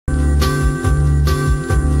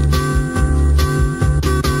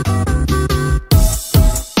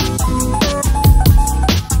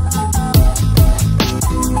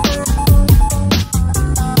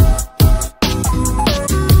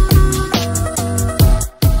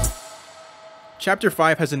Chapter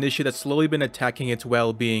 5 has an issue that's slowly been attacking its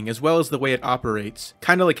well-being, as well as the way it operates.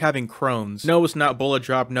 Kinda like having Crohn's. No, it's not bullet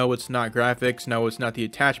drop, no, it's not graphics, no, it's not the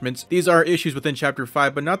attachments. These are issues within Chapter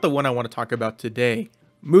 5, but not the one I want to talk about today.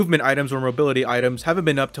 Movement items or mobility items haven't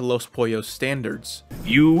been up to Los Pollos standards.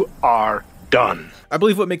 You are done. I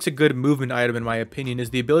believe what makes a good movement item in my opinion is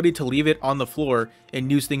the ability to leave it on the floor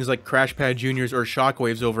and use things like Crash Pad Juniors or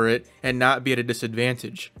Shockwaves over it and not be at a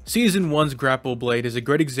disadvantage. Season 1's Grapple Blade is a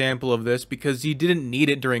great example of this because you didn't need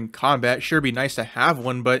it during combat. Sure, it'd be nice to have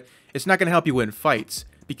one, but it's not going to help you win fights.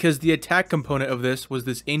 Because the attack component of this was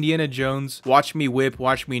this Indiana Jones, watch me whip,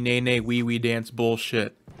 watch me nay wee wee dance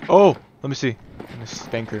bullshit. Oh, let me see. I'm gonna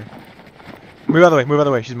spank her. Move out of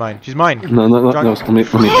the way, she's mine. She's mine! No, let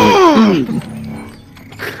me.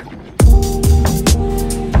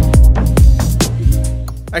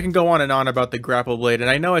 I can go on and on about the Grapple Blade, and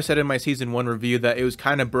I know I said in my Season 1 review that it was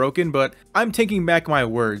kind of broken, but I'm taking back my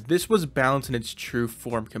word. This was balanced in its true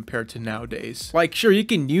form compared to nowadays. Like, sure, you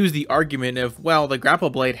can use the argument of, well, the Grapple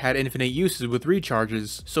Blade had infinite uses with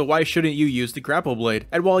recharges, so why shouldn't you use the Grapple Blade?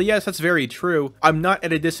 And while yes, that's very true, I'm not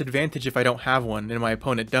at a disadvantage if I don't have one, and my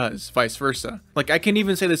opponent does, vice versa. Like, I can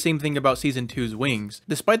even say the same thing about Season 2's wings.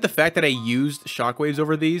 Despite the fact that I used Shockwaves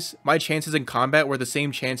over these, my chances in combat were the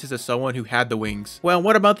same chances as someone who had the wings. Well,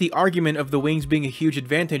 what about the argument of the wings being a huge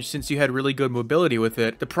advantage since you had really good mobility with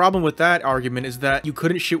it? The problem with that argument is that you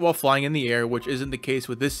couldn't shoot while flying in the air, which isn't the case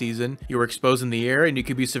with this season. You were exposed in the air and you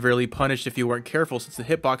could be severely punished if you weren't careful since the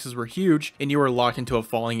hitboxes were huge and you were locked into a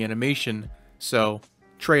falling animation. So,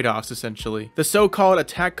 trade-offs essentially. The so-called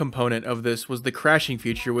attack component of this was the crashing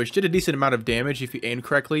feature, which did a decent amount of damage if you aimed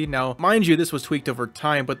correctly. Now, mind you, this was tweaked over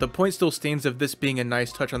time, but the point still stands of this being a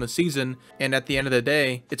nice touch on the season, and at the end of the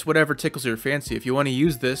day, it's whatever tickles your fancy. If you want to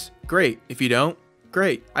use this, great. If you don't,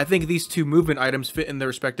 great. I think these two movement items fit in their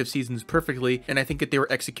respective seasons perfectly, and I think that they were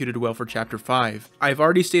executed well for Chapter 5. I've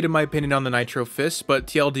already stated my opinion on the Nitro Fists, but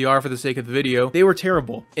TLDR for the sake of the video, they were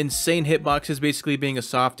terrible. Insane hitboxes basically being a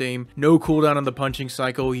soft aim, no cooldown on the punching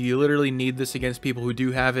cycle, you literally need this against people who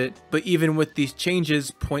do have it, but even with these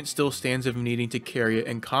changes, point still stands of needing to carry it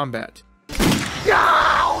in combat.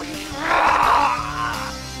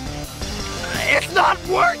 It's not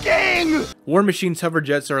working! War Machine's hover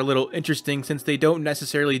jets are a little interesting since they don't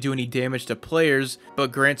necessarily do any damage to players,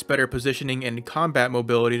 but grants better positioning and combat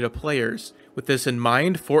mobility to players. With this in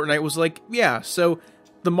mind, Fortnite was like, yeah, so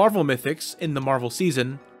the Marvel Mythics in the Marvel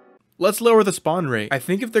season, let's lower the spawn rate. I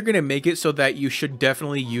think if they're going to make it so that you should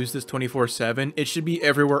definitely use this 24/7, it should be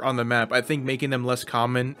everywhere on the map. I think making them less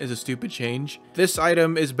common is a stupid change. This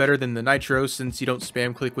item is better than the Nitro since you don't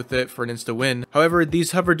spam click with it for an insta win. However,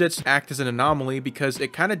 these hover jets act as an anomaly because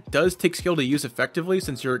it kind of does take skill to use effectively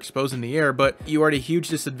since you're exposed in the air, but you are at a huge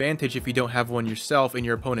disadvantage if you don't have one yourself and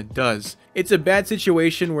your opponent does. It's a bad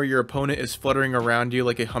situation where your opponent is fluttering around you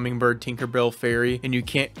like a hummingbird Tinkerbell fairy and you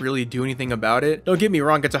can't really do anything about it. Don't get me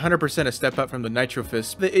wrong, it's 100% a step up from the Nitro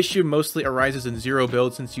Fist. The issue mostly arises in zero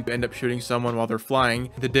build since you end up shooting someone while they're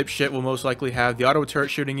flying. The dipshit will most likely have the auto turret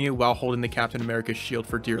shooting you while holding the Captain America shield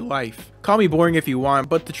for dear life. Call me boring if you want,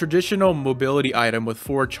 but the traditional mobility item with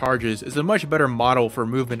 4 charges is a much better model for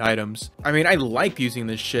movement items. I mean, I like using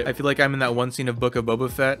this shit. I feel like I'm in that one scene of Book of Boba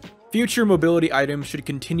Fett. Future mobility items should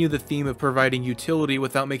continue the theme of providing utility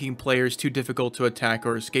without making players too difficult to attack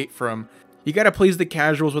or escape from. You gotta please the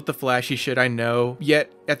casuals with the flashy shit, I know,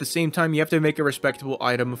 yet at the same time you have to make a respectable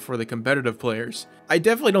item for the competitive players. I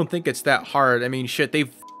definitely don't think it's that hard. I mean, shit, they've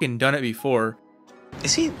f***ing done it before.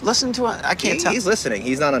 Is he listening to us? I can't tell. He's listening.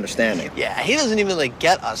 He's not understanding. Yeah, he doesn't even like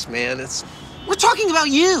get us, man. We're talking about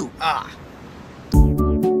you.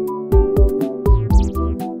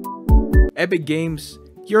 Epic Games,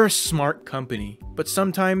 you're a smart company, but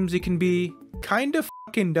sometimes it can be kinda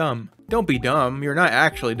fucking dumb. Don't be dumb, you're not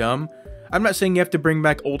actually dumb. I'm not saying you have to bring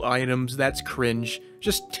back old items, that's cringe.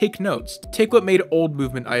 Just take notes. Take what made old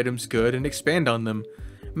movement items good and expand on them.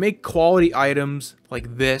 Make quality items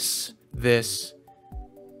like this,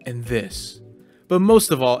 and this. But most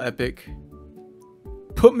of all, Epic,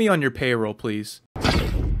 put me on your payroll, please.